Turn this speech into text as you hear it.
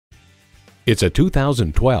It's a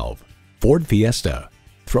 2012 Ford Fiesta.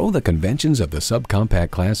 Throw the conventions of the subcompact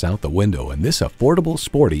class out the window in this affordable,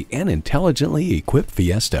 sporty, and intelligently equipped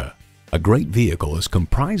Fiesta. A great vehicle is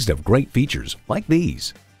comprised of great features like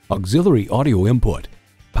these: auxiliary audio input,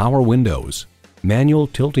 power windows, manual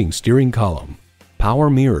tilting steering column, power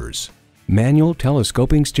mirrors, manual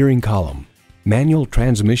telescoping steering column, manual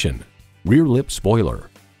transmission, rear lip spoiler,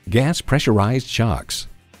 gas pressurized shocks,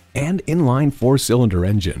 and inline 4-cylinder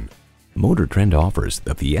engine. Motor Trend offers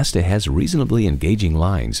the Fiesta has reasonably engaging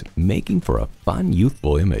lines, making for a fun,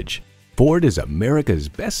 youthful image. Ford is America's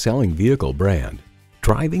best-selling vehicle brand.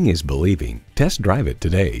 Driving is believing. Test drive it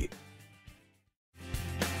today.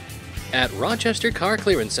 At Rochester Car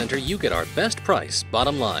Clearance Center, you get our best price,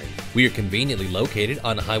 bottom line. We are conveniently located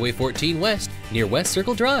on Highway 14 West, near West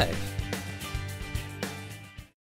Circle Drive.